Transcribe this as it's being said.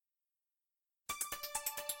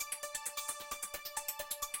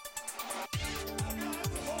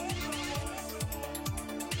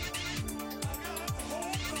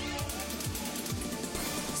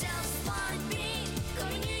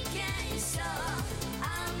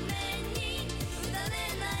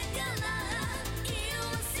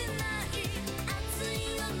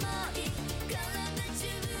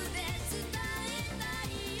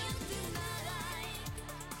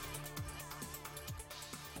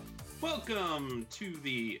Welcome to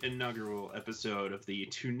the inaugural episode of the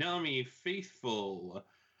Toonami Faithful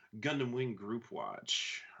Gundam Wing Group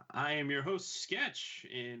Watch. I am your host, Sketch,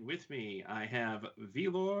 and with me I have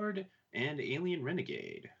V-Lord and Alien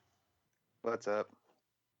Renegade. What's up?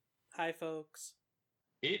 Hi, folks.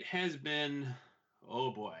 It has been, oh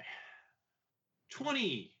boy,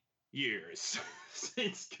 20 years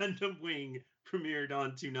since Gundam Wing premiered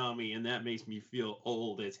on Toonami, and that makes me feel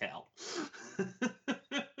old as hell.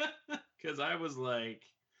 Because I was like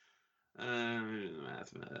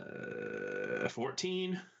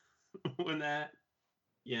 14 when that,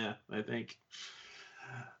 I think.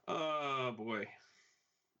 Oh boy.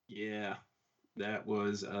 Yeah, that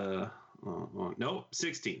was,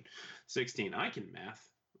 16. 16. I can math.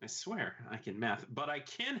 I swear I can math. But I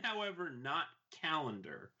can, however, not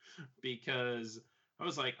calendar, because I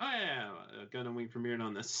was like, oh yeah, Gundam Wing premiered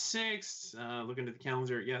on the 6th. Looking at the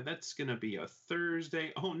calendar, yeah, that's going to be a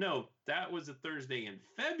Thursday. Oh no, that was a Thursday in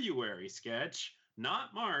February, Sketch,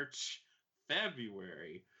 not March,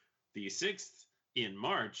 February. The 6th in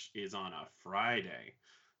March is on a Friday.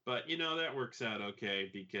 But, that works out okay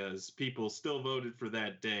because people still voted for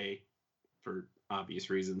that day for obvious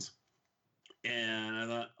reasons. And I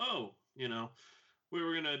thought, we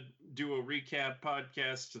were going to do a recap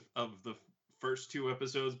podcast of the first 2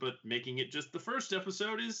 episodes, but making it just the first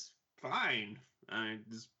episode is fine.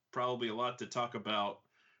 There's probably a lot to talk about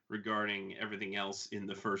regarding everything else in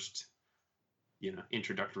the first,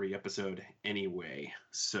 introductory episode anyway.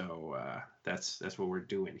 So that's what we're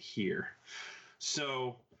doing here.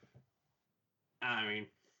 So, I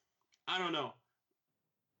don't know.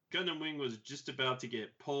 Gundam Wing was just about to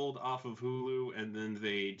get pulled off of Hulu, and then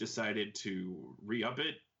they decided to re-up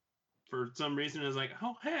it for some reason. I was like,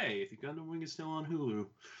 oh, hey, the Gundam Wing is still on Hulu.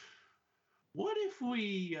 What if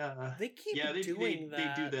we... they keep doing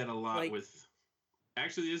that. They do that a lot with...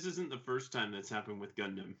 Actually, this isn't the first time that's happened with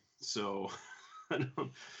Gundam. So,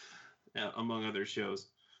 among other shows.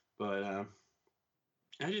 But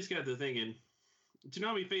I just got to thinking,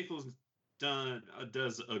 Toonami Faithful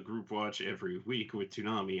does a group watch every week with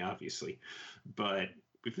Toonami, obviously. But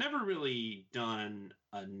we've never really done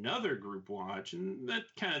another group watch, and that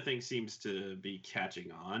kind of thing seems to be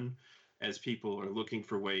catching on as people are looking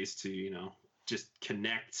for ways to, just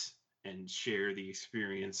connect and share the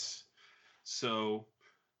experience. So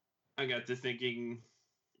I got to thinking,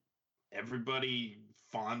 everybody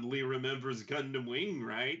fondly remembers Gundam Wing,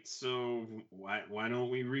 right? So why don't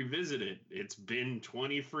we revisit it? It's been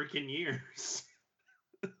 20 freaking years.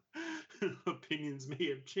 Opinions may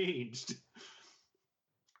have changed.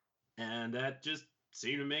 And that just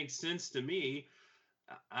seemed to make sense to me.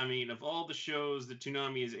 Of all the shows that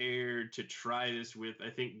Toonami has aired to try this with, I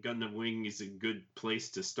think Gundam Wing is a good place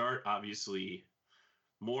to start. Obviously,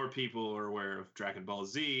 more people are aware of Dragon Ball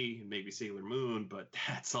Z and maybe Sailor Moon, but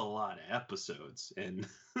that's a lot of episodes. And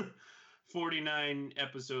 49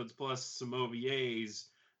 episodes plus some OVAs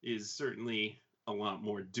is certainly a lot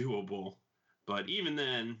more doable. But even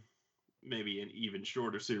then, maybe an even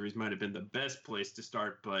shorter series might have been the best place to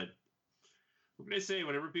start. But what can I say?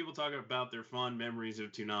 Whenever people talk about their fond memories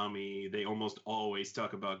of Toonami, they almost always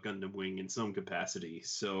talk about Gundam Wing in some capacity.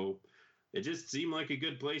 So it just seemed like a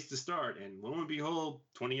good place to start. And lo and behold,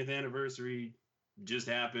 20th anniversary just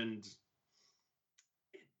happened.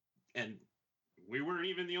 And we weren't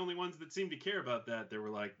even the only ones that seemed to care about that. There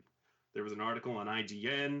was an article on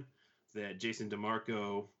IGN that Jason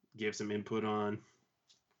DeMarco gave some input on.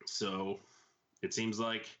 So it seems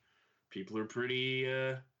like people are pretty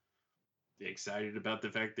excited about the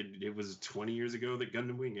fact that it was 20 years ago that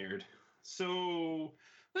Gundam Wing aired. So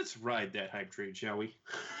let's ride that hype train, shall we?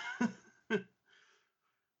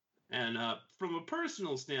 And from a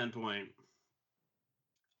personal standpoint,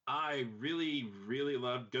 I really, really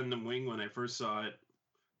loved Gundam Wing when I first saw it.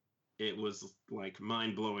 It was like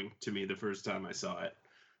mind-blowing to me the first time I saw it.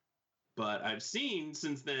 But I've seen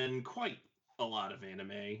since then quite a lot of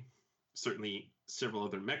anime, certainly several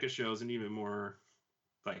other mecha shows, and even more,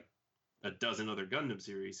 like a dozen other Gundam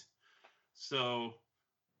series. So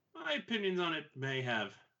my opinions on it may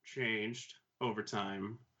have changed over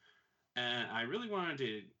time. And I really wanted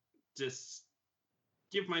to just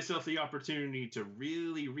give myself the opportunity to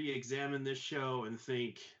really re-examine this show and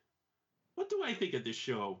think, what do I think of this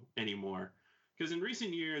show anymore? Because in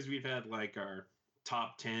recent years, we've had like our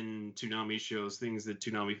top 10 Toonami shows, things that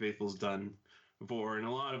Toonami Faithful's done before. And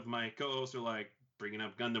a lot of my co-hosts are like bringing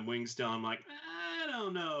up Gundam Wing still. I'm like, I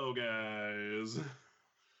don't know, guys.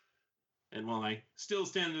 And while I still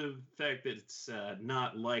stand to the fact that it's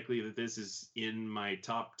not likely that this is in my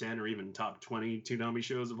top 10 or even top 20 Toonami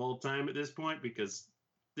shows of all time at this point, because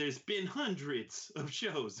there's been hundreds of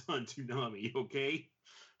shows on Toonami, okay?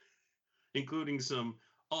 Including some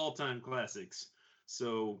all-time classics.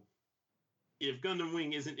 So if Gundam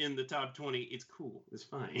Wing isn't in the top 20, it's cool. It's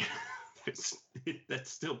fine.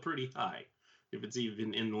 That's still pretty high if it's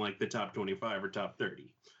even in like the top 25 or top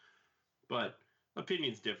 30. But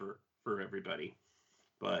opinions differ for everybody.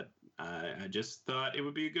 But I just thought it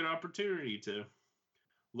would be a good opportunity to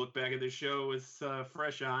look back at the show with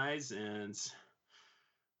fresh eyes. And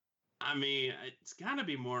I mean, it's got to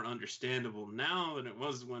be more understandable now than it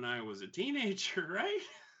was when I was a teenager, right?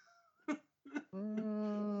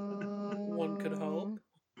 One could hope.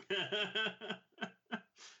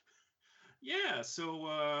 Yeah,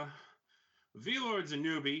 so V-Lord's a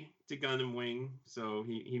newbie to Gundam Wing, so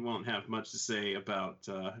he won't have much to say about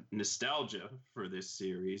nostalgia for this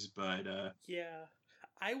series, but... yeah,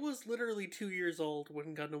 I was literally 2 years old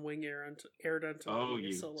when Gundam Wing aired on Toonami. Oh,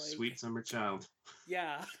 you so, like, sweet summer child.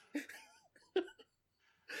 Yeah.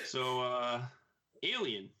 So,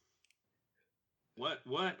 Alien. What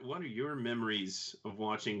are your memories of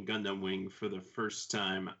watching Gundam Wing for the first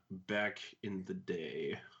time back in the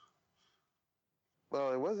day?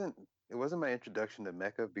 Well, it wasn't my introduction to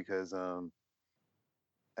mecha because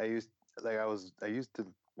I used to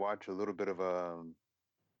watch a little bit of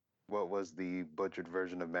what was the butchered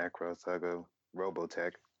version of Macross Saga,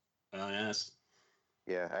 Robotech. Oh, yes.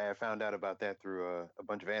 Yeah, I found out about that through a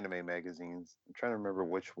bunch of anime magazines. I'm trying to remember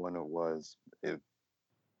which one it was. I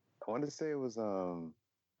want to say it was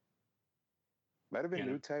might have been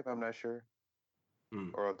New Type. I'm not sure.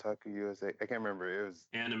 Or Otaku USA. I can't remember. It was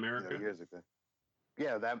An America years ago.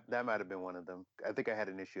 Yeah, that might have been one of them. I think I had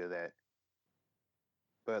an issue of that.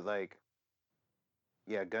 But like,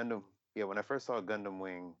 yeah, Gundam. Yeah, when I first saw Gundam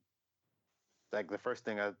Wing, like the first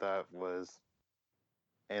thing I thought was,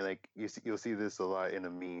 and like you'll see this a lot in a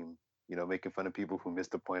meme, making fun of people who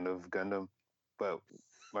missed the point of Gundam. But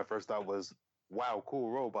my first thought was, wow, cool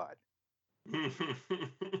robot.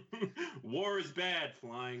 War is bad,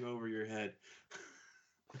 flying over your head.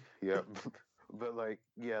 Yeah, but like,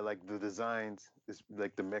 yeah, like the designs,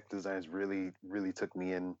 like the mech designs really, really took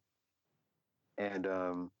me in. And,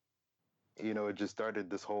 it just started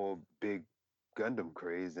this whole big Gundam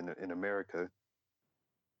craze in America.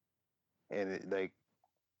 And it, like,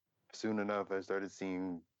 soon enough, I started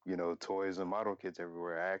seeing, toys and model kits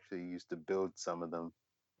everywhere. I actually used to build some of them.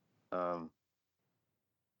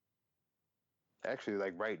 Actually,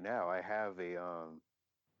 like right now, I have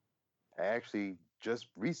I actually just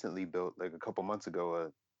recently built, like a couple months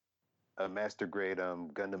ago, a master grade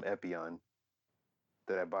Gundam Epion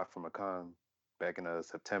that I bought from a con back in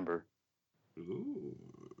September. Ooh.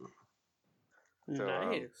 So,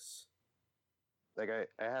 nice. Like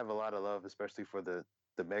I have a lot of love, especially for the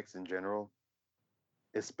mechs in general,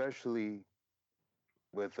 especially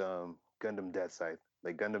with Gundam Death Scythe.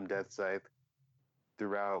 Like Gundam Death Scythe,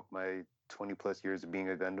 throughout my 20 plus years of being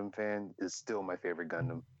a Gundam fan, is still my favorite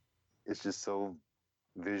Gundam. It's just so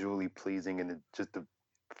visually pleasing, and just the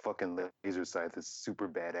fucking laser scythe is super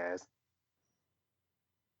badass.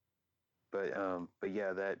 But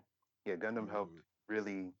yeah, Gundam helped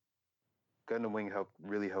really. Gundam Wing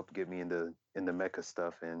really helped get me into mecha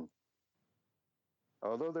stuff, and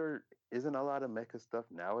although there isn't a lot of mecha stuff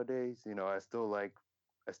nowadays, I still like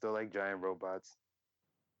giant robots,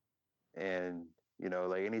 and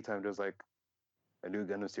like anytime there's like a new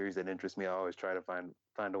Gundam series that interests me, I always try to find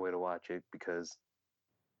a way to watch it because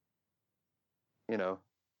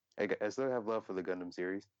I still have love for the Gundam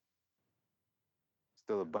series.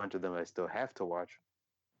 Still a bunch of them I still have to watch,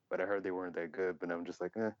 but I heard they weren't that good. But I'm just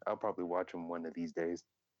like, I'll probably watch them one of these days.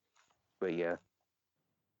 But yeah.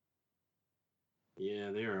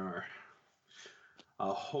 Yeah, there are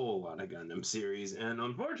a whole lot of Gundam series, and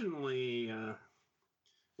unfortunately,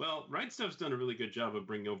 well, Right Stuff's done a really good job of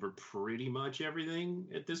bringing over pretty much everything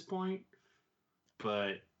at this point.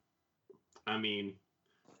 But I mean,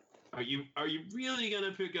 are you really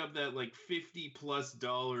gonna pick up that like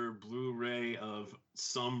 $50+ Blu-ray of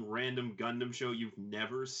some random Gundam show you've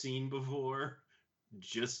never seen before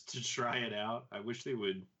just to try it out? I wish they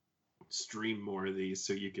would stream more of these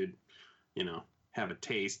so you could, have a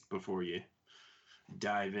taste before you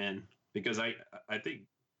dive in. Because I think.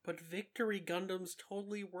 But Victory Gundam's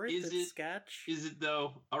totally worth it, Sketch. Is it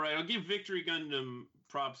though? All right, I'll give Victory Gundam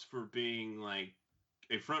props for being like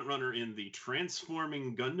a front runner in the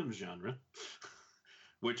transforming Gundam genre,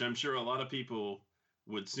 which I'm sure a lot of people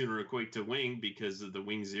would sooner equate to Wing because of the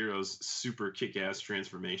Wing Zero's super kick-ass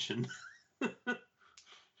transformation.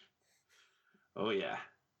 Oh yeah,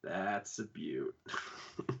 that's a beaut.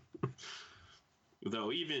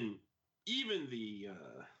 Though even the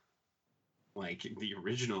like the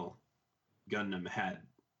original Gundam had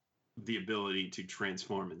the ability to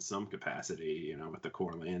transform in some capacity, you know, with the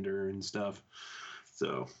core lander and stuff.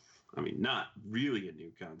 So, I mean, not really a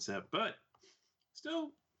new concept, but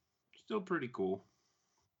still pretty cool.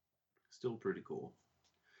 Still pretty cool.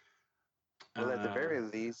 Well, at the very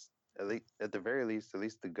least, at least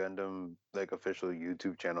the Gundam like official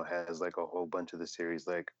YouTube channel has like a whole bunch of the series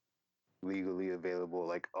like legally available,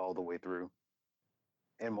 like all the way through,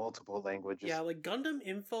 in multiple languages. Yeah, like Gundam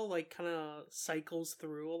Info like kind of cycles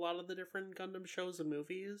through a lot of the different Gundam shows and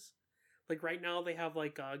movies. Like right now they have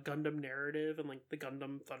like a Gundam Narrative and like the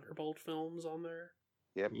Gundam Thunderbolt films on there.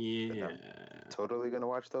 Yep. Yeah. I'm totally gonna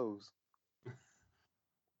watch those.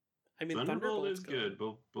 I mean, Thunderbolt is good.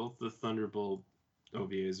 Both the Thunderbolt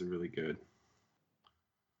OVAs are really good.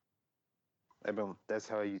 I mean, that's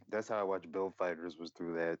how I watch Build Fighters, was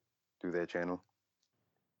through that channel.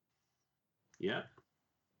 Yeah.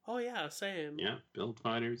 Oh yeah, same. Yeah, Build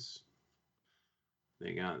Fighters.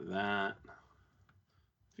 They got that.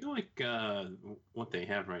 I feel like what they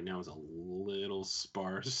have right now is a little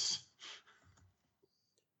sparse.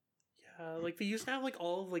 Yeah, like they used to have like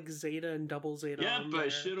all of like Zeta and Double Zeta. Yeah, but I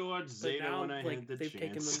there. should have watched Zeta now, when I like, had the they've chance.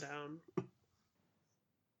 taken them down.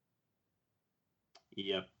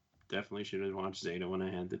 Yep, definitely should have watched Zeta when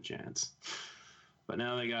I had the chance. But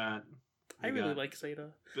now they got. I really like Zeta.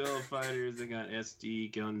 Build Fighters. They got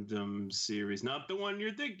SD Gundam series, not the one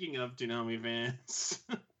you're thinking of, Toonami fans.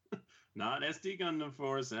 Not SD Gundam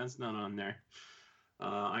Force. That's not on there.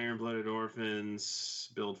 Iron Blooded Orphans,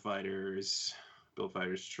 Build Fighters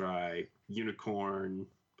Tribe, Unicorn,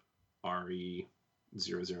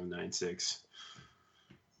 RE0096.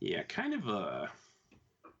 Yeah, kind of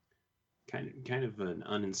an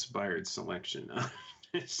uninspired selection,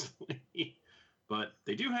 honestly. But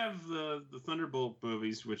they do have the Thunderbolt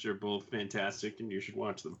movies, which are both fantastic, and you should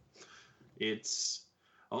watch them. It's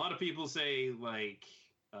a lot of people say like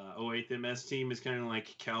 08th MS Team is kind of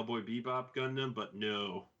like Cowboy Bebop Gundam, but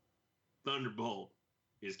no, Thunderbolt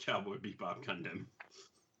is Cowboy Bebop Gundam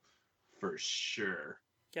for sure.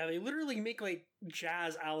 Yeah, they literally make like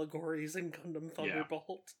jazz allegories in Gundam Thunderbolt.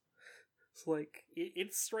 Yeah. It's like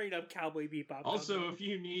it's straight up Cowboy Bebop. Also, Gundam. if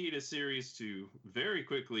you need a series to very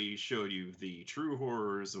quickly show you the true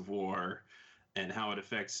horrors of war and how it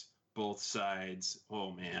affects both sides,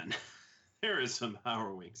 oh man, there is some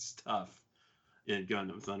harrowing stuff in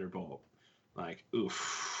Gundam Thunderbolt. Like,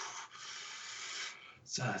 oof.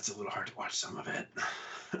 So it's a little hard to watch some of it.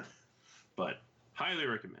 But highly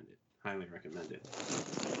recommend it. Highly recommend it.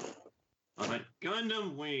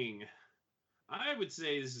 Gundam Wing. I would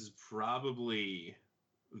say this is probably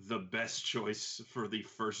the best choice for the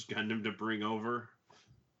first Gundam to bring over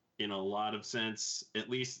in a lot of sense, at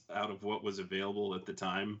least out of what was available at the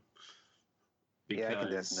time. Because yeah, I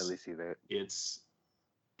can definitely see that. It's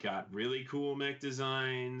got really cool mech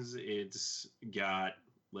designs. It's got,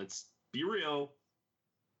 let's be real,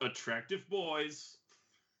 attractive boys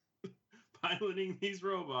piloting these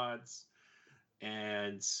robots.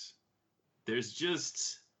 And there's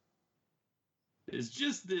just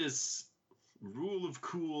this rule of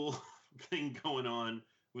cool thing going on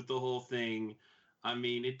with the whole thing. I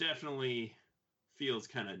mean, it definitely feels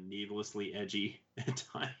kind of needlessly edgy at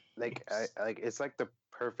times. Like it's like the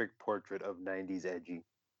perfect portrait of 90s edgy.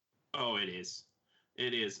 Oh, it is.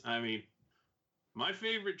 It is. I mean, my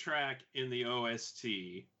favorite track in the OST,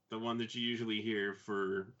 the one that you usually hear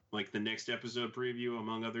for like the next episode preview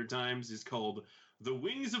among other times, is called "The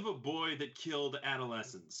Wings of a Boy That Killed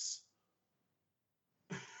Adolescents."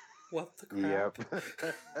 What the crap? Yep.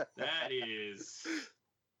 That is.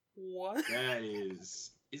 What? That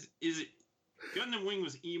is it? Gundam Wing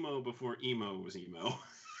was emo before emo was emo.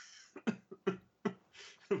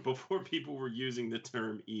 Before people were using the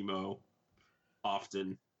term emo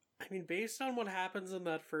often. I mean, based on what happens in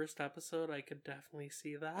that first episode, I could definitely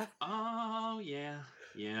see that. Oh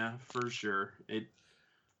yeah, for sure. It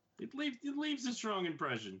leaves a strong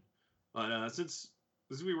impression. But since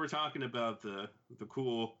we were talking about the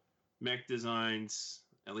cool mech designs,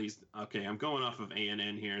 at least, okay, I'm going off of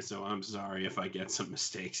ANN here, so I'm sorry if I get some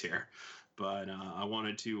mistakes here. But I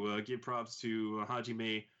wanted to give props to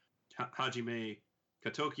Hajime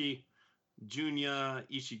Katoki, Junya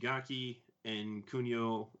Ishigaki, and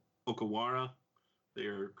Kunio Okawara. They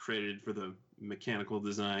are credited for the mechanical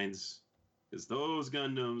designs, because those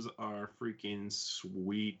Gundams are freaking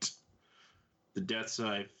sweet. The Death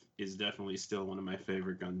Scythe is definitely still one of my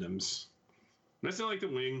favorite Gundams. And I still like the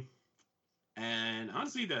Wing. And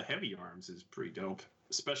honestly, the Heavy Arms is pretty dope.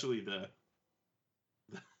 Especially the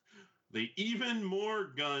even more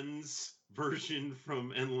guns version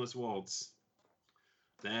from Endless Waltz.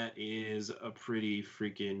 That is a pretty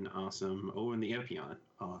freaking awesome. Oh, and the Epion.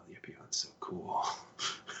 Oh, the Epion's so cool.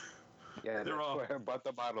 Yeah, They're that's all- why I bought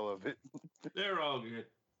the bottle of it. They're all good.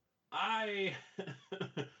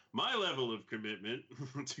 My level of commitment,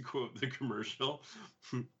 to quote the commercial,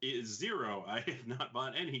 is 0. I have not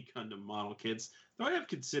bought any Gundam model kits, though I have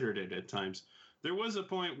considered it at times. There was a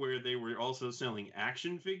point where they were also selling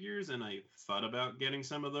action figures, and I thought about getting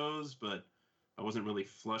some of those, but I wasn't really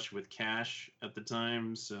flush with cash at the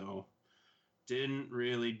time, so didn't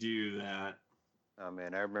really do that. Oh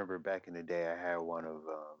man, I remember back in the day I had one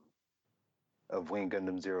of Wing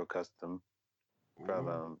Gundam Zero Custom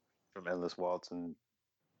from Endless Waltz, and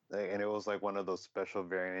it was like one of those special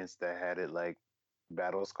variants that had it like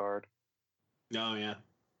battle scarred, Oh, yeah.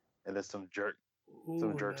 and then some jerk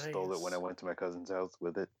Ooh, stole it when I nice. went to my cousin's house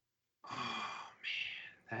with it. Oh,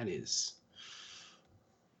 man. It's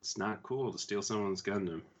not cool to steal someone's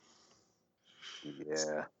Gundam.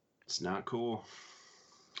 Yeah. It's not cool.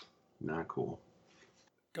 Not cool.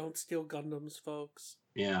 Don't steal Gundams, folks.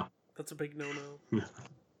 Yeah. That's a big no-no.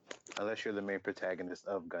 Unless you're the main protagonist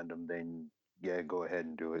of Gundam, then yeah, go ahead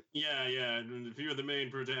and do it. Yeah. And if you're the main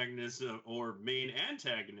protagonist or main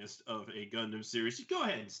antagonist of a Gundam series, you go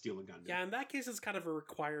ahead and steal a Gundam. Yeah, in that case, it's kind of a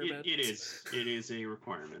requirement. It is. It is a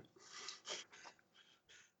requirement.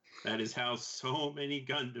 That is how so many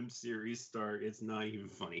Gundam series start. It's not even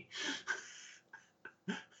funny.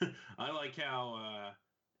 I like how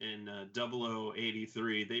in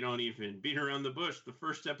 0083, they don't even beat around the bush. The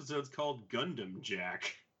first episode's called Gundam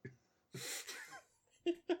Jack.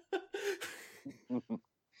 And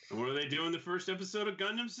what do they do in the first episode of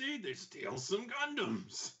Gundam Seed? They steal some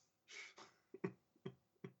Gundams.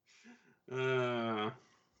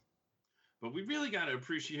 But we really got to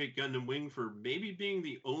appreciate Gundam Wing for maybe being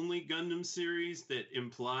the only Gundam series that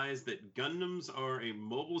implies that Gundams are a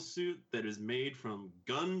mobile suit that is made from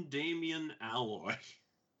Gundamian alloy.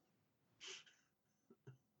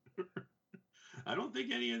 I don't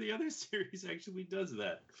think any of the other series actually does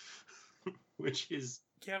that, which is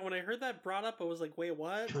Yeah, when I heard that brought up, I was like, wait,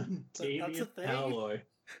 what? That's a Gundamian thing? alloy.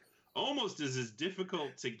 Almost as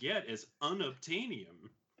difficult to get as unobtainium.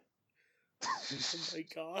 Oh my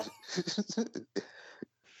god.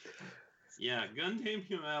 Yeah,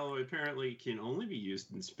 Gundamium alloy apparently can only be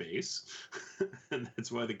used in space, and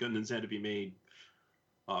that's why the Gundams had to be made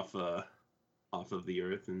off of the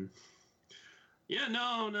Earth. And yeah,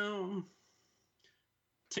 no,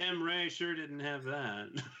 Tem Ray sure didn't have that.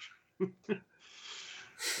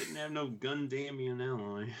 Didn't have no Gundamian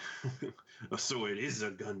alloy. So it is a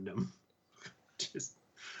Gundam. Just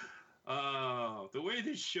the way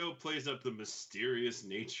this show plays up the mysterious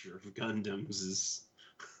nature of Gundams is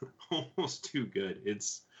almost too good.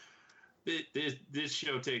 This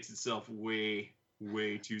show takes itself way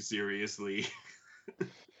too seriously,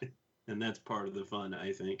 and that's part of the fun,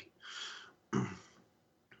 I think.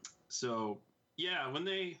 So yeah, when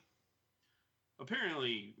they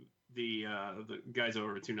apparently the guys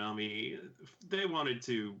over at Toonami, they wanted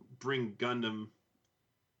to bring Gundam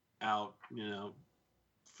out,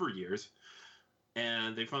 for years,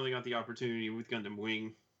 and they finally got the opportunity with Gundam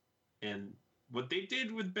Wing, and what they did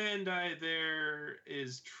with Bandai there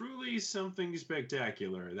is truly something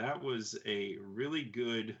spectacular. That was a really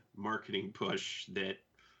good marketing push that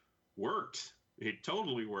worked. It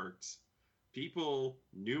totally worked. People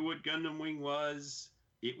knew what Gundam Wing was.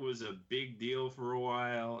 It was a big deal for a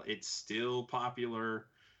while. It's still popular.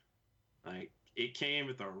 Like, it came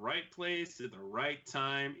at the right place at the right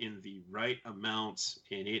time in the right amounts,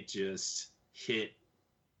 and it just hit,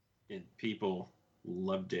 and people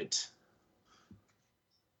loved it.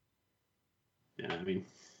 Yeah, I mean,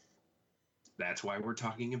 that's why we're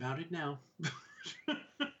talking about it now.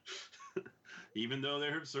 Even though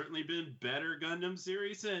there have certainly been better Gundam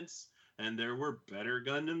series since, and there were better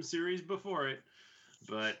Gundam series before it,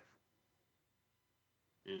 but,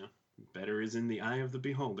 better is in the eye of the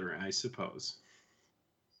beholder, I suppose.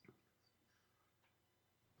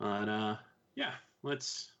 But yeah,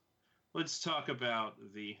 let's talk about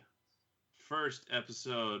the first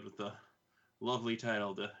episode with the lovely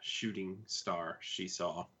title, "The Shooting Star She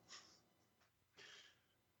Saw."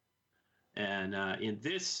 And in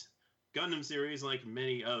this Gundam series, like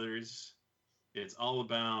many others, it's all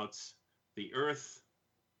about the Earth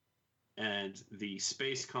and the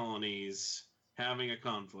space colonies having a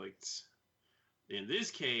conflict. In this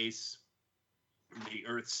case, the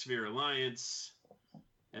Earth Sphere Alliance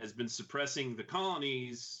has been suppressing the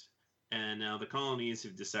colonies, and now the colonies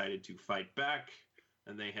have decided to fight back,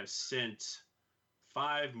 and they have sent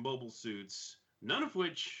 5 mobile suits, none of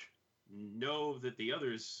which know that the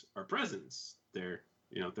others are present. They're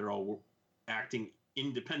all acting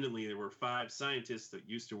independently, there were 5 scientists that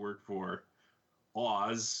used to work for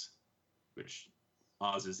Oz, which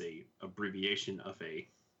Oz is a abbreviation of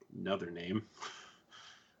another name.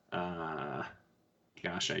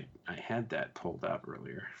 Gosh, I had that pulled up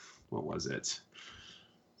earlier. What was it?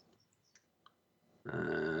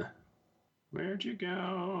 Where'd you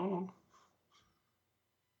go?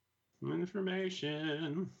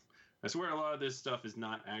 Information. I swear a lot of this stuff is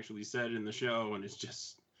not actually said in the show, and it's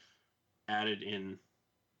just added in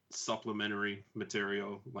supplementary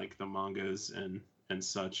material like the mangas and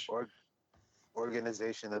such.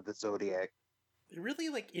 Organization of the Zodiac. They really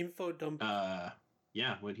like info dump.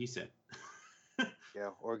 Yeah, what he said. Yeah,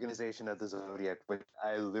 Organization of the Zodiac, which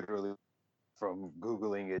I literally from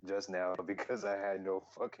Googling it just now because I had no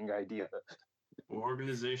fucking idea.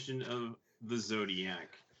 Organization of the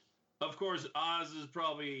Zodiac. Of course, Oz is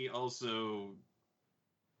probably also...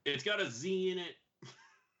 It's got a Z in it.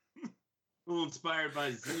 A little inspired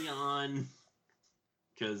by Xeon.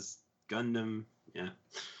 Because Gundam, yeah.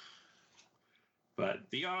 But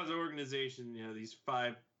the Oz organization, you know, these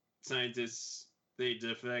 5 scientists, they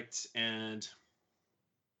defect and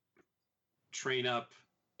train up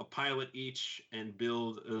a pilot each and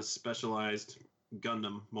build a specialized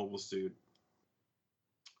Gundam mobile suit.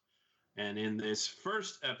 And in this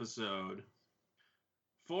first episode,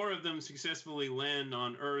 4 of them successfully land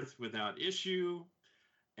on Earth without issue,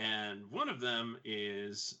 and one of them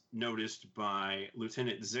is noticed by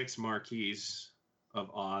Lieutenant Zex Marquise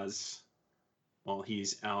of Oz while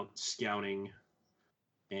he's out scouting,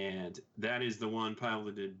 and that is the one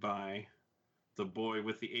piloted by the boy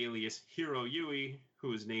with the alias Hiro Yui,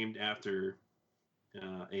 who is named after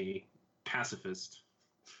a pacifist.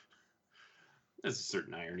 There's a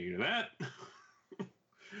certain irony to that.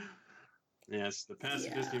 Yes, the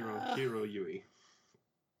pacifist Hiro Yui.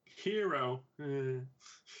 Hiro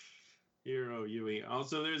Yui.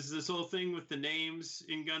 Also, there's this whole thing with the names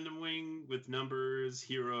in Gundam Wing with numbers: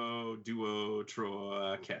 Hero, Duo,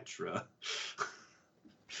 Troa, Ketra.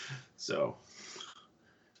 So,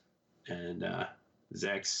 and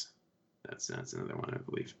Zex. That's another one, I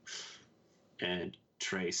believe. And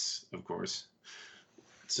Trace, of course.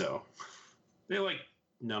 So, they like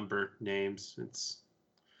number names. It's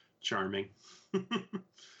charming.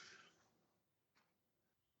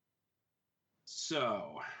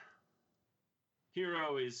 So,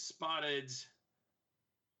 Hiro is spotted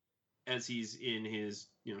as he's in his,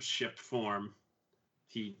 ship form.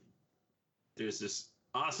 There's this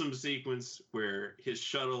awesome sequence where his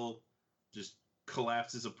shuttle just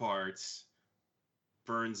collapses apart,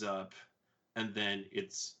 burns up, and then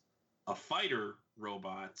it's a fighter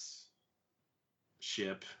robot's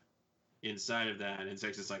ship inside of that, and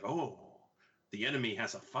Zex is like, oh, the enemy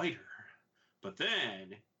has a fighter. But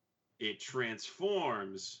then it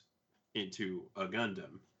transforms into a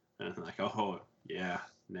Gundam. And I'm like, oh, yeah,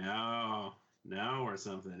 now we're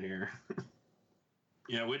something here.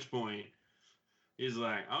 Yeah, at which point he's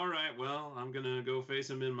like, all right, well, I'm going to go face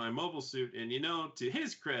him in my mobile suit. And, to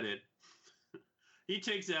his credit, he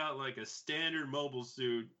takes out like a standard mobile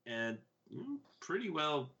suit and pretty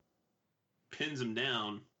well pins him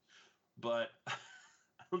down. But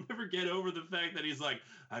I'll never get over the fact that he's like,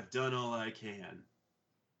 I've done all I can.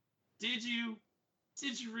 Did you?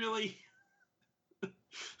 Did you really?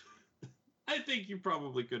 I think you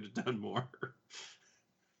probably could have done more.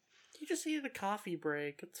 You just needed a coffee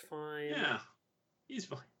break. It's fine. Yeah, he's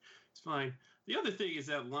fine. It's fine. The other thing is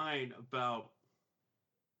that line about,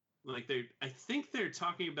 I think they're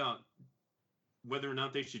talking about whether or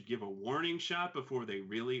not they should give a warning shot before they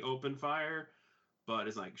really open fire. But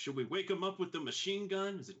it's like, should we wake him up with the machine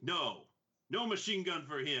gun? It's like, no machine gun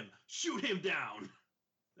for him. Shoot him down.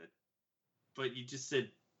 But you just said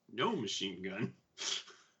no machine gun.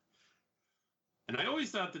 And I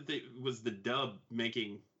always thought that it was the dub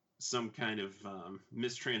making some kind of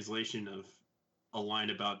mistranslation of a line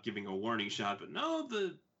about giving a warning shot. But no,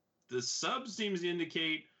 the sub seems to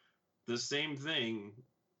indicate the same thing,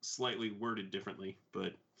 slightly worded differently.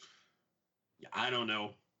 But yeah, I don't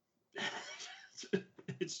know.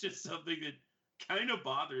 It's just something that kind of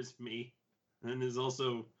bothers me and is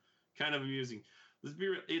also kind of amusing. Let's be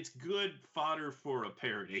real, it's good fodder for a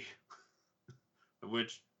parody, of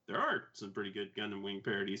which there are some pretty good Gundam Wing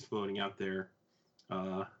parodies floating out there.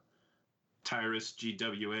 Tyrus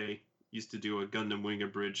GWA used to do a Gundam Wing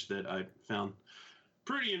abridged that I found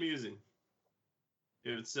pretty amusing.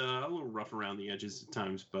 It's a little rough around the edges at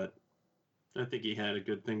times, but I think he had a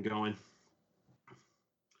good thing going.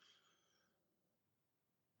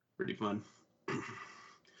 Pretty fun.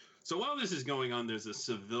 So while this is going on, there's a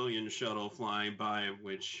civilian shuttle flying by,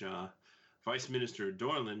 which Vice Minister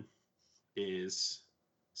Dorlin is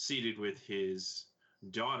seated with his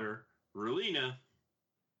daughter, Relina,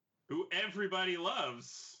 who everybody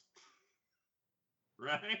loves.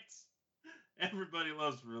 Right? Everybody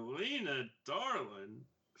loves Relina, darling.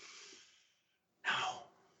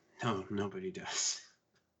 No, nobody does.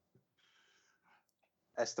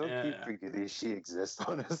 I still keep forgetting she exists,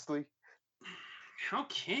 honestly. How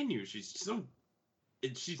can you? She's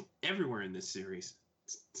everywhere in this series.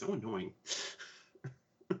 It's so annoying.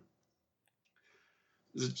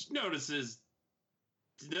 Notices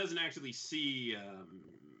doesn't actually see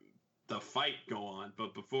the fight go on,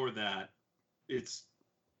 but before that, it's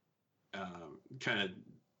kind of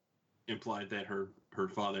implied that her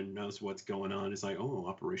father knows what's going on. It's like, oh,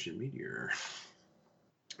 Operation Meteor.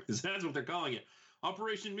 Because that's what they're calling it.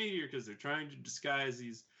 Operation Meteor, because they're trying to disguise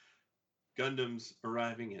these Gundams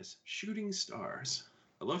arriving as shooting stars.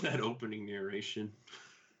 I love that opening narration.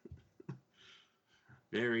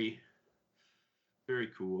 Very, very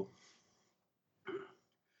cool.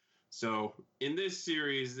 So, in this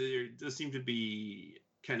series, there does seem to be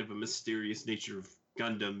kind of a mysterious nature of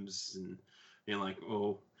Gundams, and like,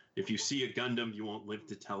 oh, if you see a Gundam, you won't live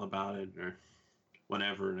to tell about it, or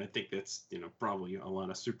whatever. And I think that's, probably a lot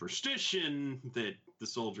of superstition that the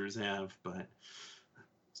soldiers have, but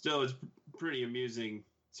still, it's pretty amusing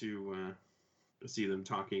to see them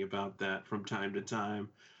talking about that from time to time.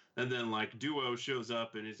 And then, like, Duo shows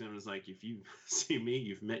up, and he's like, if you see me,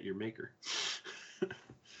 you've met your maker.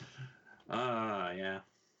 Yeah.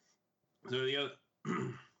 So the other,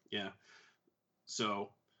 yeah. So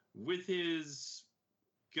with his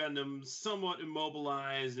Gundam somewhat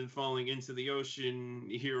immobilized and falling into the ocean,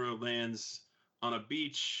 Hero lands on a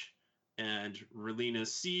beach, and Relina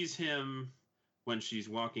sees him when she's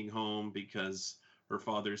walking home because her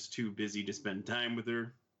father's too busy to spend time with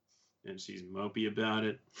her, and she's mopey about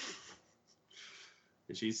it.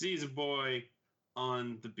 And she sees a boy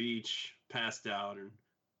on the beach, passed out, and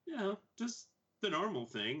just the normal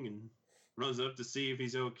thing, and runs up to see if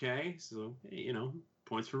he's okay. So,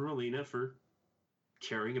 points for Relina for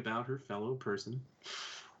caring about her fellow person.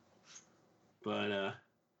 But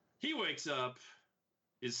he wakes up,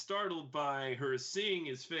 is startled by her seeing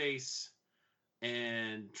his face,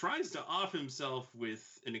 and tries to off himself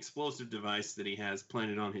with an explosive device that he has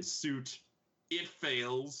planted on his suit. It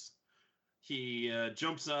fails. He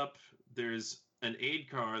jumps up. There's an aid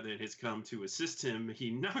car that has come to assist him. He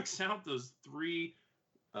knocks out those three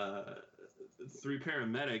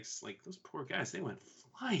paramedics. Like, those poor guys, they went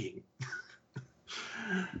flying.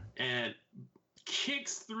 And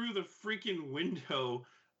kicks through the freaking window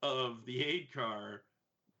of the aid car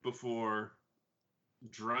before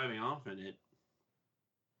driving off in it.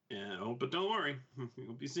 And, but don't worry,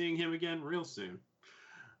 we'll be seeing him again real soon.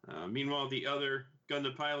 Meanwhile, the other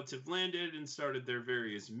Gundam pilots have landed and started their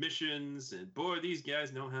various missions, and boy, these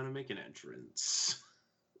guys know how to make an entrance.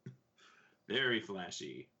 Very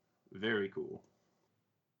flashy. Very cool.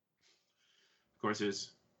 Of course,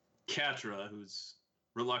 there's Catra, who's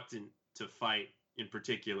reluctant to fight in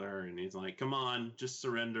particular, and he's like, come on, just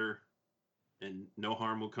surrender, and no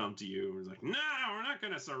harm will come to you. And he's like, no, we're not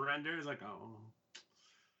going to surrender. He's like, oh,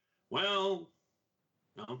 well,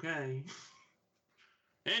 okay.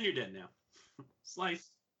 And you're dead now.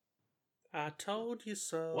 Slice. I told you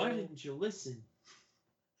so. Why didn't you listen?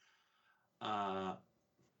 Overall,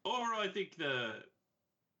 I think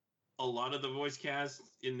a lot of the voice cast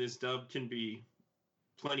in this dub can be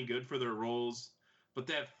plenty good for their roles, but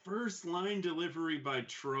that first line delivery by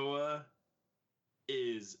Troa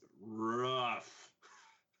is rough.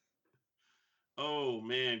 Oh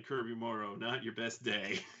man, Kirby Morrow, not your best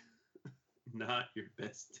day. Not your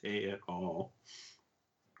best day at all.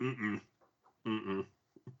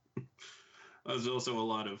 There's also a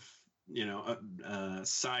lot of,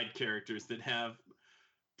 side characters that have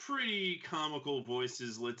pretty comical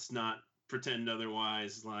voices. Let's not pretend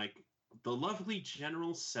otherwise. Like the lovely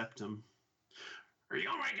General Septum. Are you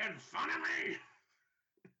making fun of me?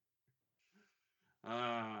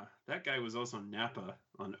 That guy was also Nappa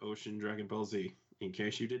on Ocean Dragon Ball Z, in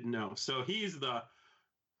case you didn't know. So he's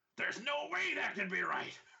there's no way that could be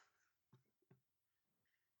right.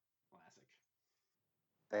 Classic.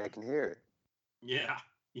 I can hear it. Yeah,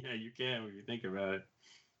 you can when you think about it.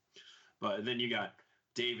 But then you got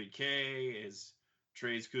David Kaye as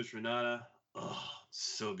Treize Khushrenada. Oh,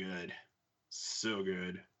 so good. So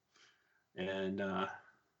good. And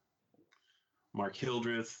Mark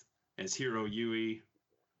Hildreth as Hero Yui.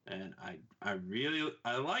 And I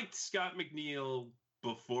liked Scott McNeil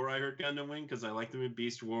before I heard Gundam Wing, because I liked him in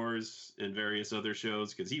Beast Wars and various other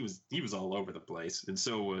shows, because he was all over the place, and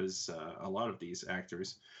so was a lot of these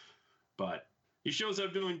actors. But he shows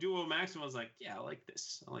up doing Duo Maximo. I was like, yeah, I like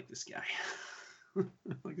this. I like this guy. I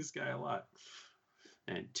like this guy a lot.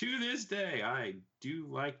 And to this day, I do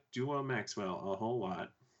like Duo Maxwell a whole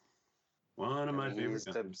lot. One of my favorite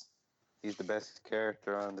Gundams. He's the best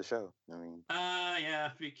character on the show. I mean, yeah,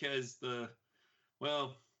 because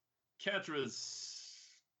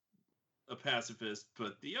Ketra's a pacifist,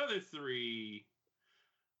 but the other three,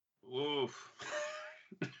 oof.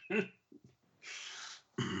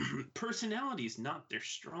 Personality is not their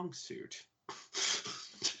strong suit.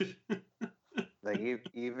 like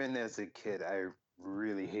even as a kid, I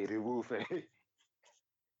really hated Wu Fei.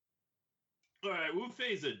 All right, Wu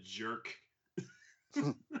Fei's a jerk.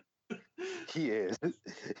 He is.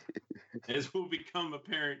 As will become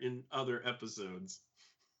apparent in other episodes.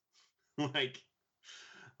 Like,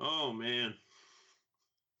 oh man.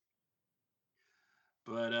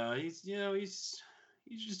 But he's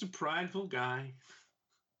just a prideful guy.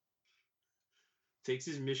 Takes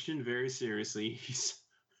his mission very seriously. He's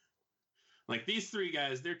like these three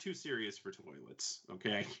guys, they're too serious for toilets,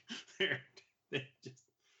 okay? they're just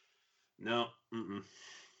no.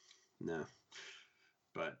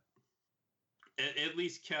 But at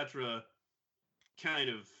least Ketra kind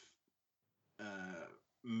of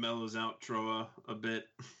mellows out Troa a bit.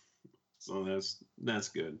 So that's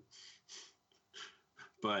good.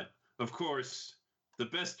 But of course, the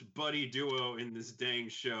best buddy duo in this dang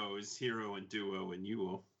show is Hiro and Duo, and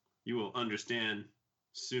you will understand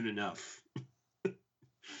soon enough.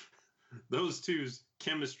 Those two's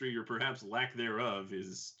chemistry, or perhaps lack thereof,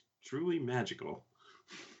 is truly magical.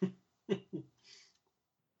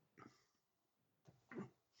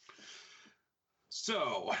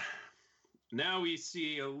 So, now we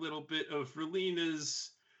see a little bit of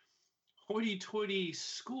Relina's hoity-toity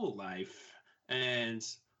school life, and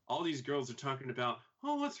all these girls are talking about,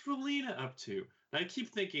 oh, what's Relina up to? And I keep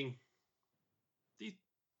thinking,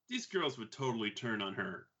 these girls would totally turn on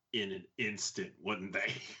her in an instant, wouldn't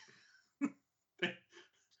they?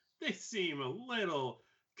 they seem a little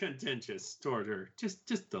contentious toward her,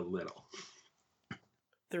 just a little.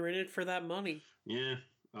 They're in it for that money. Yeah.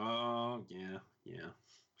 Oh, yeah.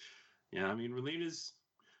 I mean,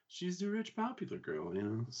 she's the rich, popular girl,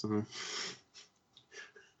 so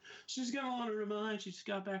she's got a lot of remind. She just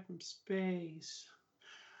got back from space.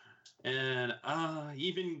 And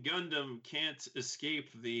even Gundam can't escape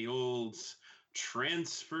the old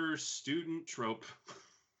transfer student trope.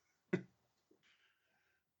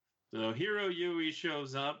 So Hiro Yui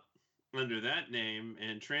shows up under that name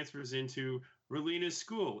and transfers into Relina's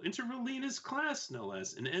school, into Relina's class, no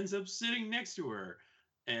less, and ends up sitting next to her.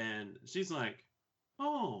 And she's like,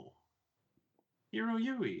 oh, Hiro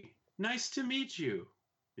Yui, nice to meet you.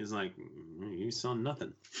 He's like, you saw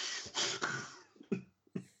nothing.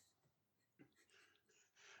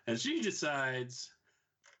 And she decides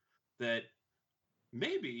that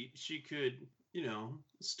maybe she could,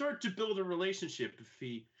 start to build a relationship if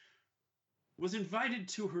he was invited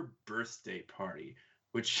to her birthday party,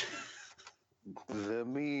 which... The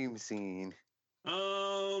meme scene.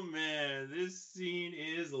 Oh, man, this scene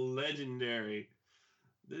is legendary.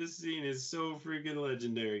 This scene is so freaking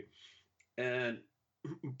legendary.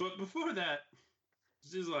 But before that,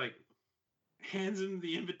 she's like, hands him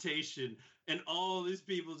the invitation, and all these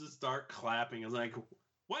people just start clapping. I was like,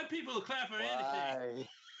 white people clap for anything.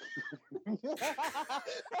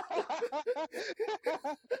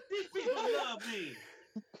 These people love me.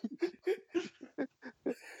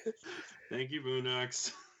 Thank you,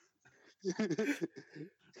 Boondocks.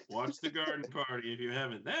 Watch The Garden Party if you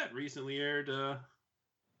haven't. That recently aired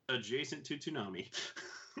adjacent to Toonami.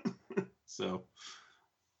 So,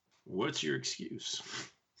 what's your excuse?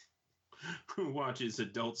 Who watches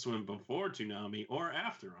Adult Swim before Toonami or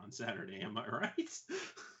after on Saturday? Am I right?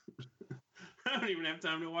 I don't even have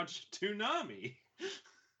time to watch Toonami.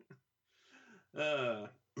 So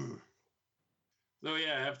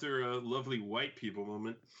yeah, after a lovely white people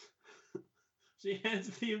moment, she hands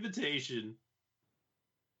the invitation.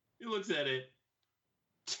 He looks at it,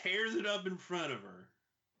 tears it up in front of her,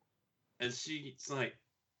 and she's like,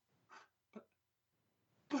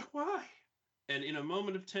 but why? And in a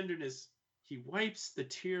moment of tenderness, he wipes the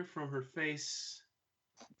tear from her face,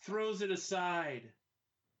 throws it aside,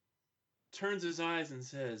 turns his eyes and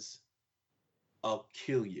says, I'll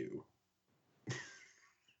kill you.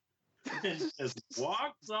 And just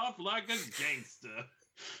walks off like a gangster.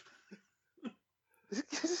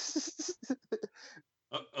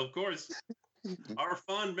 Of course, our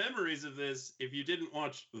fond memories of this, if you didn't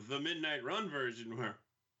watch the Midnight Run version, were,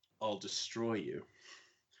 I'll destroy you.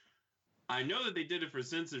 I know that they did it for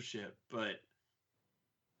censorship, but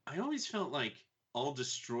I always felt like I'll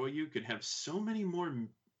destroy you could have so many more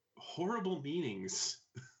horrible meanings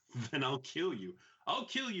than I'll kill you. I'll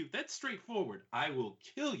kill you. That's straightforward. I will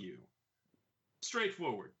kill you.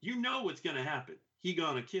 Straightforward. You know what's going to happen. He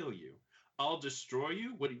gonna kill you. I'll destroy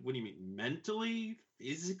you. What do you mean? Mentally,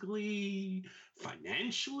 physically,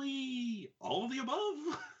 financially, all of the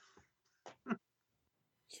above?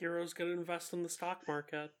 Hero's gonna invest in the stock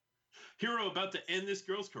market. Hero about to end this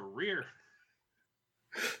girl's career.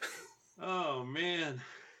 Oh, man.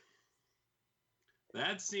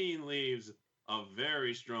 That scene leaves a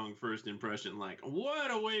very strong first impression. Like,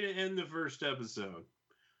 what a way to end the first episode.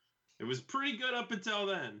 It was pretty good up until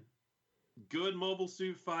then. Good mobile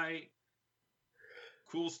suit fight.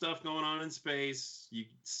 Cool stuff going on in space. You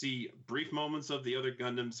see brief moments of the other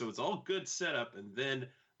Gundam, so it's all good setup. And then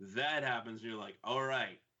that happens, and you're like, all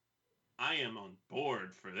right, I am on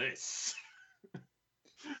board for this.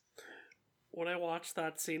 When I watched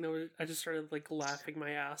that scene, I just started like laughing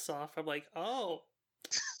my ass off. I'm like, oh,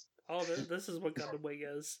 this is what Gundam Wing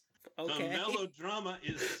is. Okay. The melodrama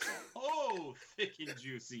is so thick and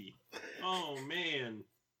juicy. Oh man,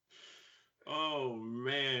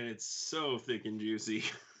 it's so thick and juicy.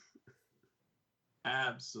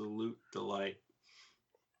 Absolute delight.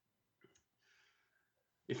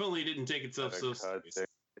 If only it didn't take itself so seriously.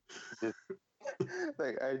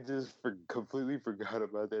 Like I just completely forgot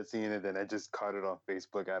about that scene, and then I just caught it on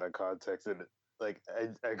Facebook out of context, and like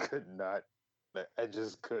I could not, like I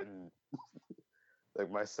just couldn't. Like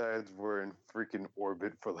my sides were in freaking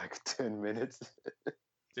orbit for like 10 minutes.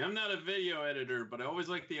 See, I'm not a video editor, but I always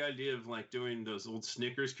like the idea of like doing those old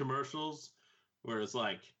Snickers commercials where it's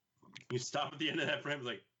like you stop at the end of that frame, it's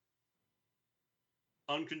like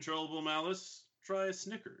uncontrollable malice, try a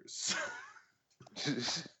Snickers.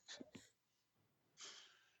 It's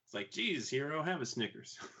like, geez, Hero, have a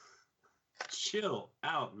Snickers. Chill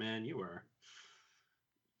out, man. You are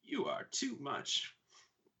too much.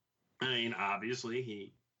 I mean, obviously,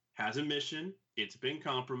 he has a mission. It's been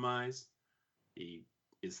compromised. He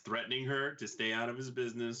is threatening her to stay out of his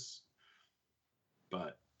business.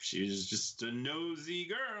 But she's just a nosy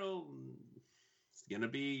girl. It's going to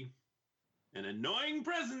be an annoying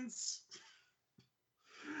presence.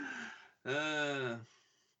 But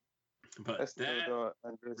I still that don't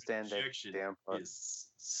understand that rejection damn part. is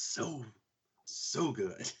so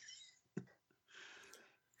good.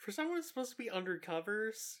 For someone who's supposed to be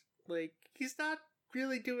undercovers, like, he's not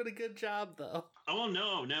really doing a good job, though. Oh,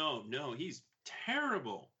 no. He's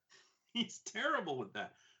terrible. He's terrible with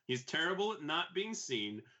that. He's terrible at not being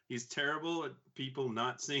seen. He's terrible at people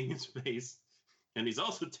not seeing his face. And he's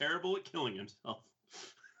also terrible at killing himself.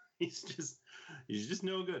 He's just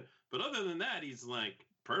no good. But other than that, he's like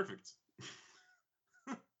perfect.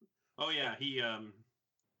 Oh yeah,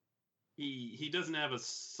 he doesn't have a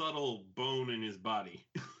subtle bone in his body.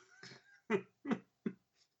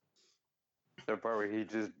 The part where he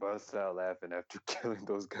just busts out laughing after killing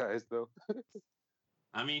those guys, though.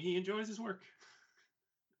 I mean, he enjoys his work.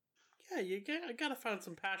 Yeah, I gotta find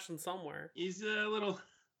some passion somewhere. He's a little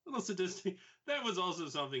sadistic. That was also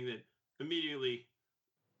something that immediately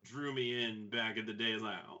drew me in back in the day.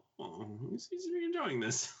 Like, oh, he's enjoying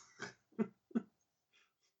this.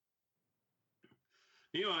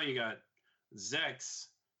 Meanwhile, you got Zex,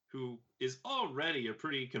 who is already a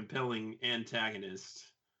pretty compelling antagonist,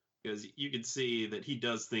 because you can see that he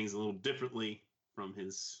does things a little differently from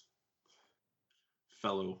his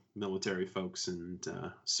fellow military folks and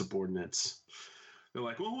subordinates. They're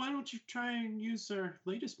like, well, why don't you try and use our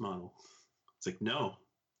latest model? It's like, no,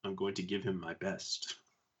 I'm going to give him my best.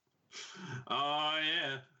 Oh,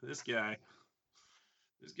 yeah, this guy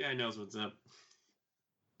knows what's up.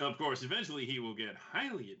 Of course, eventually he will get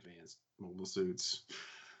highly advanced mobile suits,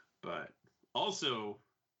 but also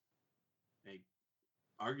a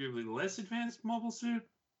arguably less advanced mobile suit,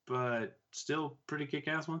 but still pretty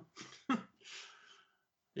kick-ass one.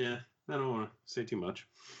 Yeah, I don't want to say too much.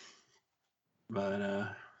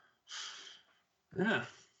 But, yeah,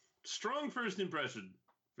 strong first impression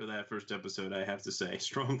for that first episode, I have to say.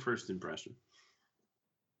 Strong first impression.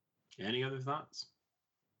 Any other thoughts?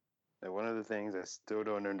 And one of the things I still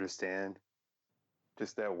don't understand,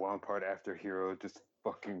 just that one part after Hero just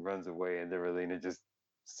fucking runs away and then Relena just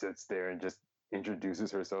sits there and just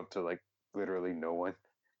introduces herself to like literally no one.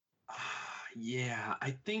 Yeah,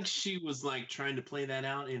 I think she was like trying to play that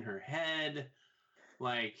out in her head.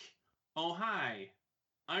 Like, oh, hi,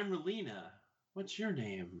 I'm Relena. What's your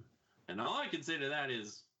name? And all I can say to that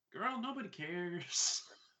is, girl, nobody cares.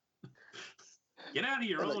 Get out of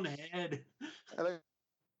your own head. I like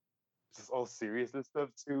just all serious and stuff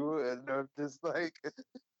too, and I'm just like,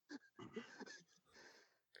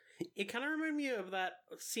 It kind of reminded me of that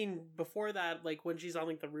scene before that, like when she's on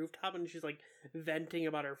like the rooftop and she's like venting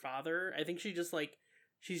about her father. I think she just like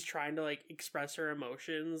she's trying to like express her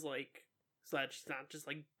emotions, like so that she's not just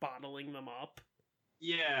like bottling them up.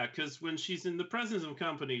 Yeah, because when she's in the presence of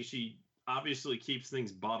company, she obviously keeps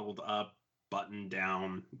things bottled up, buttoned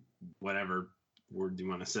down, whatever word you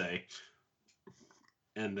want to say.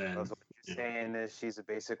 And then, That's what you're saying is she's a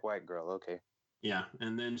basic white girl. Okay. yeah,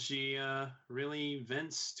 and then she really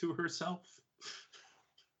vents to herself.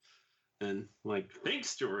 And like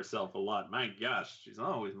thinks to herself a lot. My gosh, she's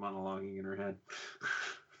always monologuing in her head.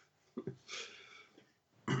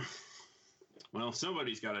 Well,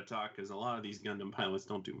 somebody's got to talk because a lot of these Gundam pilots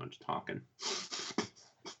don't do much talking.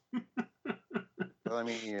 Well, I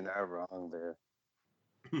mean, you're not wrong there.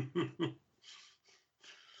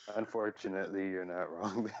 Unfortunately, you're not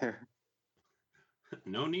wrong there.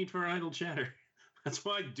 No need for idle chatter. That's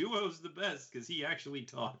why Duo's the best, because he actually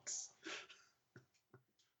talks.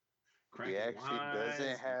 He actually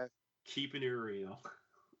doesn't have... Keeping it real.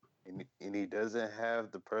 And he doesn't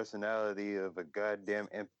have the personality of a goddamn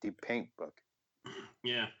empty paint bucket.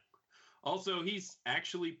 Yeah. Also, he's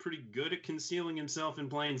actually pretty good at concealing himself in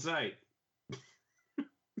plain sight.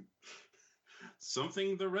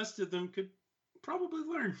 Something the rest of them could probably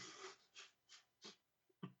learn.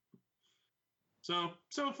 So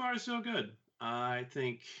far, so good. I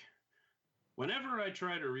think whenever I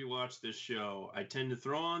try to rewatch this show, I tend to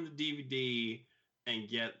throw on the DVD and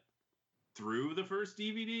get through the first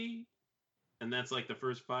DVD. And that's like the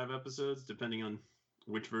first 5 episodes, depending on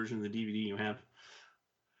which version of the DVD you have.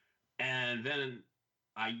 And then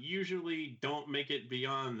I usually don't make it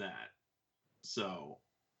beyond that. So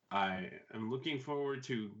I am looking forward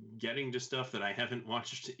to getting to stuff that I haven't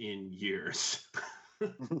watched in years.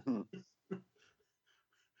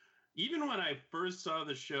 Even when I first saw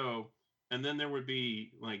the show, and then there would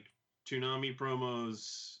be like Toonami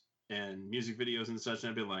promos and music videos and such, and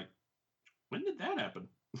I'd be like, when did that happen?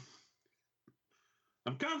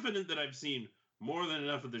 I'm confident that I've seen more than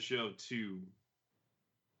enough of the show to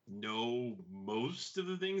know most of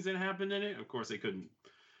the things that happened in it. Of course, I couldn't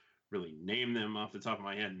really name them off the top of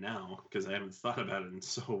my head now because I haven't thought about it in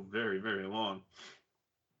so very, very long.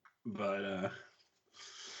 But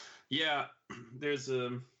yeah, there's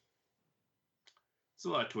a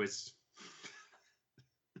lot of twists.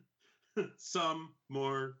 Some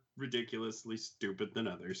more ridiculously stupid than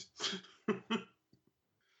others.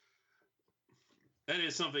 That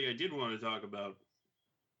is something I did want to talk about.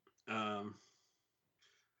 I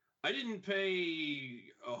didn't pay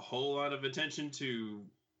a whole lot of attention to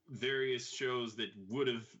various shows that would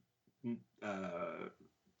have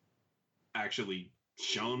actually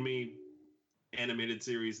shown me animated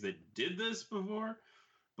series that did this before.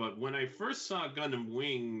 But when I first saw Gundam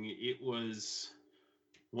Wing, it was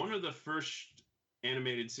one of the first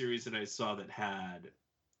animated series that I saw that had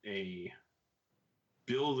a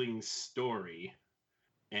building story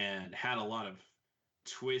and had a lot of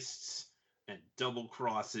twists and double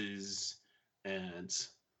crosses and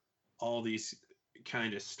all these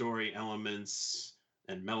kind of story elements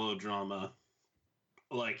and melodrama.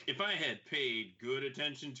 Like, if I had paid good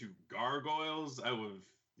attention to Gargoyles, I would have,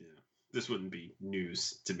 this wouldn't be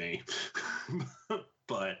news to me.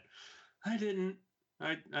 But I didn't.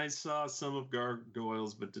 I saw some of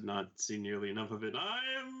Gargoyles, but did not see nearly enough of it. I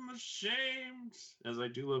am ashamed, as I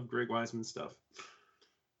do love Greg Weisman stuff.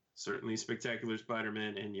 Certainly Spectacular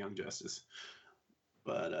Spider-Man and Young Justice.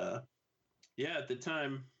 But, yeah, at the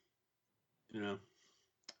time,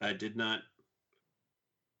 I did not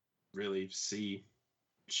really see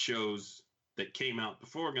shows that came out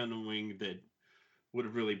before Gundam Wing that would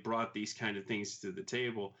have really brought these kind of things to the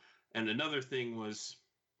table. And another thing was,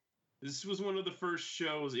 this was one of the first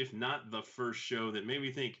shows, if not the first show, that made me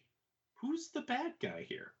think, who's the bad guy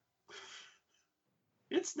here?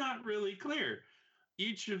 It's not really clear.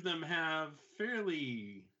 Each of them have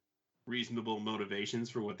fairly reasonable motivations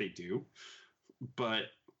for what they do, but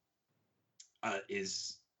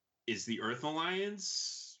is the Earth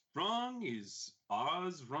Alliance wrong? Is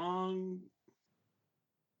Oz wrong?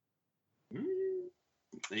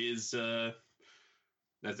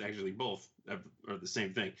 That's actually both are the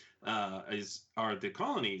same thing. Are the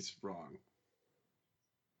colonies wrong?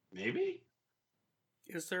 Maybe.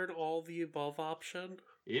 Is there an all the above option?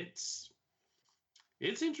 It's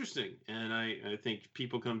interesting, and I think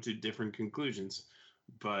people come to different conclusions.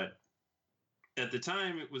 But at the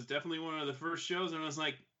time, it was definitely one of the first shows, and I was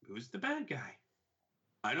like, who's the bad guy?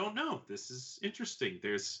 I don't know. This is interesting.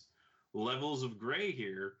 There's levels of gray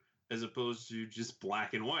here as opposed to just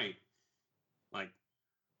black and white. Like,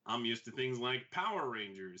 I'm used to things like Power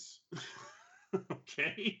Rangers.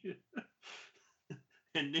 Okay.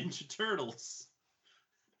 And Ninja Turtles.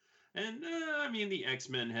 And I mean, the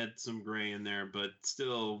X-Men had some gray in there, but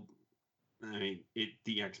still, I mean,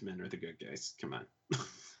 the X-Men are the good guys. Come on.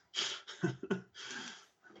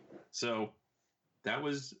 So that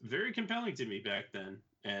was very compelling to me back then,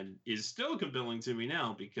 and is still compelling to me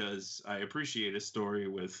now because I appreciate a story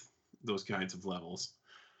with those kinds of levels.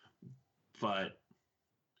 But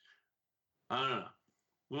I don't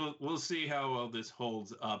know. We'll see how well this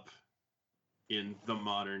holds up in the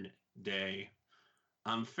modern day.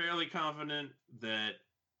 I'm fairly confident that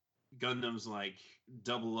Gundams like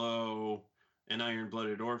 00 and Iron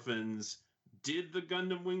Blooded Orphans did the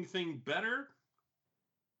Gundam Wing thing better,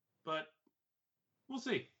 but we'll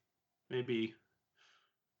see. Maybe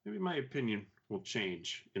my opinion will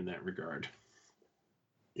change in that regard.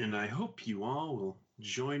 And I hope you all will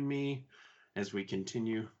join me as we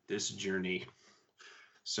continue this journey.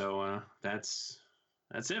 So that's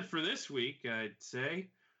it for this week, I'd say.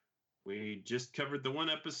 We just covered the one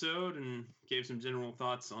episode and gave some general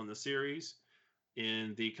thoughts on the series.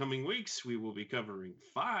 In the coming weeks, we will be covering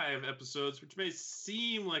 5 episodes, which may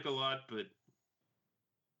seem like a lot, but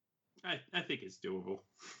I think it's doable.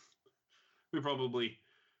 We probably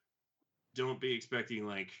don't be expecting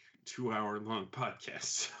like 2-hour-long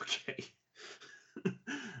podcasts, okay?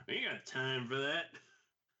 We ain't got time for that.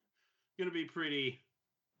 Gonna be pretty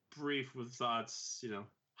brief with thoughts,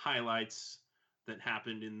 highlights that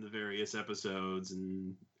happened in the various episodes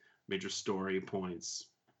and major story points.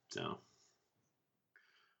 So,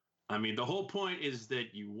 I mean, the whole point is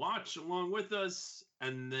that you watch along with us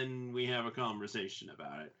and then we have a conversation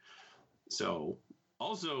about it. So,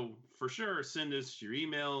 also, for sure, send us your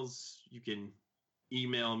emails. You can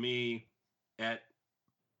email me at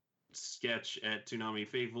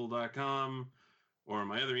sketch@toonamifaithful.com or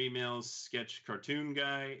my other emails,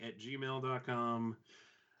 sketchcartoonguy@gmail.com.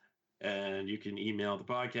 And you can email the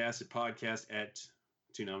podcast at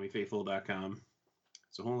podcast@toonamifaithful.com.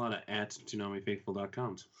 It's a whole lot of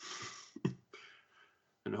 @toonamifaithful.coms.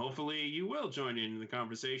 And hopefully you will join in the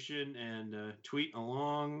conversation and tweet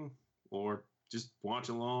along or just watch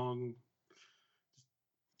along. Just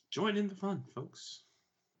join in the fun, folks.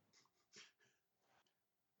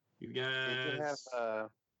 You guys...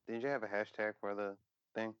 Did you have a hashtag for the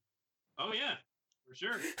thing? Oh, yeah, for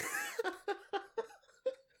sure.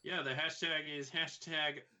 Yeah, the hashtag is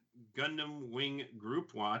 #Gundam Wing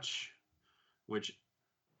Group Watch, which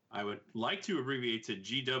I would like to abbreviate to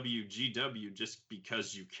GWGW just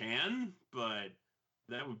because you can, but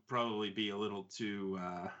that would probably be a little too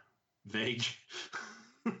vague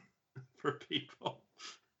for people.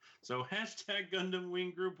 So #Gundam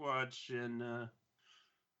Wing Group Watch, and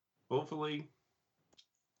hopefully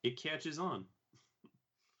it catches on.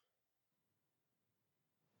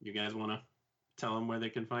 You guys want to tell them where they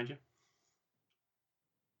can find you?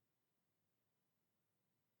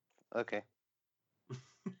 Okay.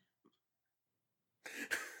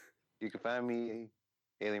 You can find me,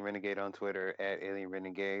 Alien Renegade, on Twitter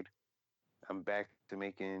 @AlienRenegade. I'm back to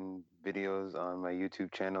making videos on my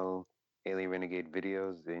YouTube channel, Alien Renegade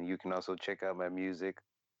Videos, and you can also check out my music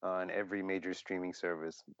on every major streaming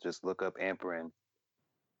service. Just look up Amperin.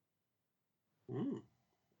 And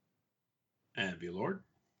Vlord?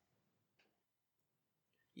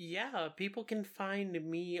 Yeah, people can find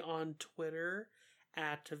me on Twitter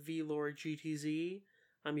 @VLordGTZ.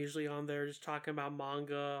 I'm usually on there just talking about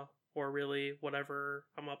manga or really whatever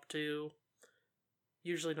I'm up to.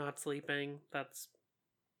 Usually not sleeping. That's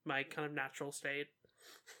my kind of natural state.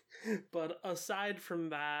 But aside from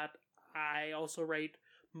that, I also write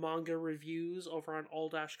manga reviews over on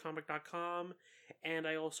all-comic.com, and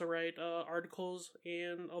I also write articles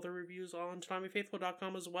and other reviews on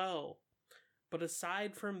ToonamiFaithful.com as well. But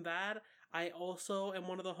aside from that, I also am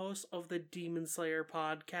one of the hosts of the Demon Slayer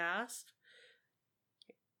podcast.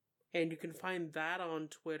 And you can find that on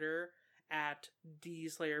Twitter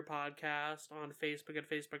 @DSlayerPodcast, on Facebook at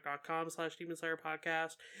facebook.com/Demon Slayer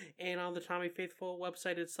Podcast, and on the Toonami Faithful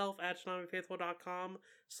website itself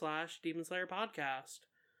 @ToonamiFaithful.com/Demon Slayer Podcast.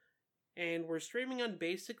 And we're streaming on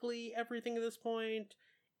basically everything at this point.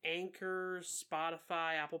 Anchor,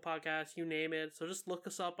 Spotify, Apple Podcasts, you name it. So just look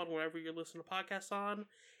us up on whatever you're listening to podcasts on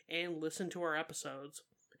and listen to our episodes.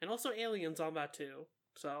 And also Aliens on that too.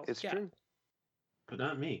 So it's true. But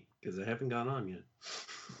not me, because I haven't gone on yet.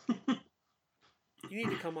 You need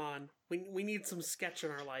to come on. We need some sketch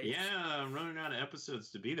in our life. Yeah, I'm running out of episodes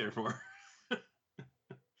to be there for.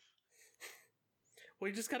 Well,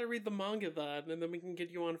 you just gotta read the manga then, and then we can get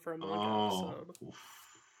you on for a manga episode.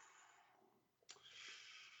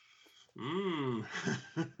 Oof.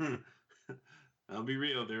 That'll be be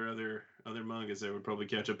real. There are other mangas I would probably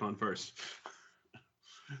catch up on first.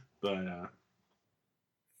 But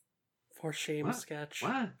for shame, what? Sketch.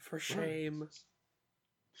 What? For shame.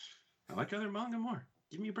 I like other manga more.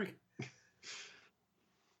 Give me a break.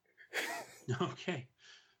 Okay.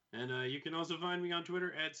 And you can also find me on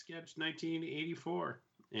Twitter at Sketch1984.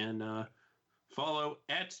 And follow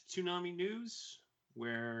at Toonami News,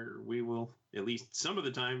 where we will, at least some of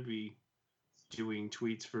the time, be doing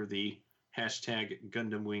tweets for the hashtag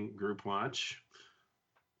Gundam Wing Group Watch.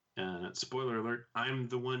 Spoiler alert, I'm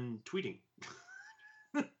the one tweeting.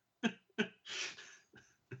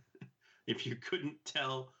 If you couldn't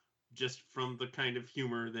tell just from the kind of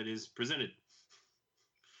humor that is presented.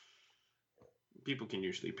 People can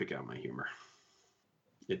usually pick out my humor.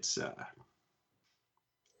 It's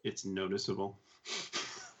noticeable.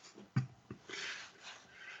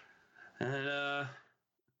 And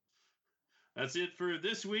that's it for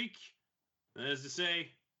this week. That is to say,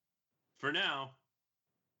 for now,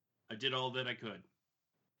 I did all that I could.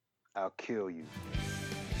 I'll kill you.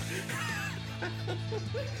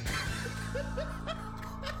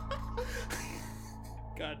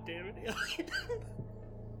 God damn it, Alien.